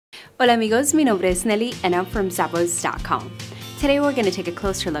Hola amigos, mi nombre es Nelly and I'm from Zappos.com. Today we're going to take a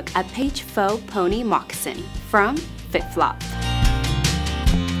closer look at Paige Faux Pony Moccasin from FitFlop.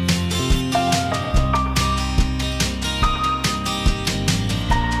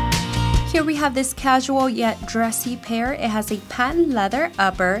 Here we have this casual yet dressy pair. It has a patent leather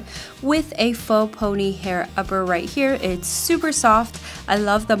upper with a faux pony hair upper right here. It's super soft. I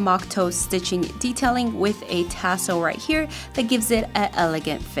love the mock toe stitching detailing with a tassel right here that gives it an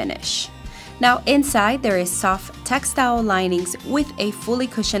elegant finish. Now inside there is soft textile linings with a fully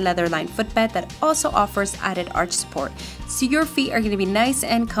cushioned leather lined footbed that also offers added arch support, so your feet are going to be nice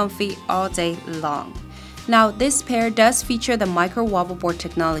and comfy all day long. Now this pair does feature the Microwobbleboard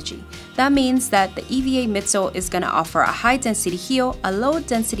technology. That means that the EVA midsole is going to offer a high density heel, a low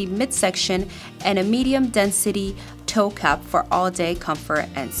density midsection, and a medium density toe cap for all day comfort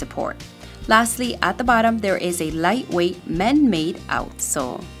and support. Lastly, at the bottom there is a lightweight men-made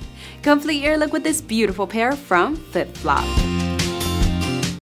outsole. Complete your look with this beautiful pair from FitFlop.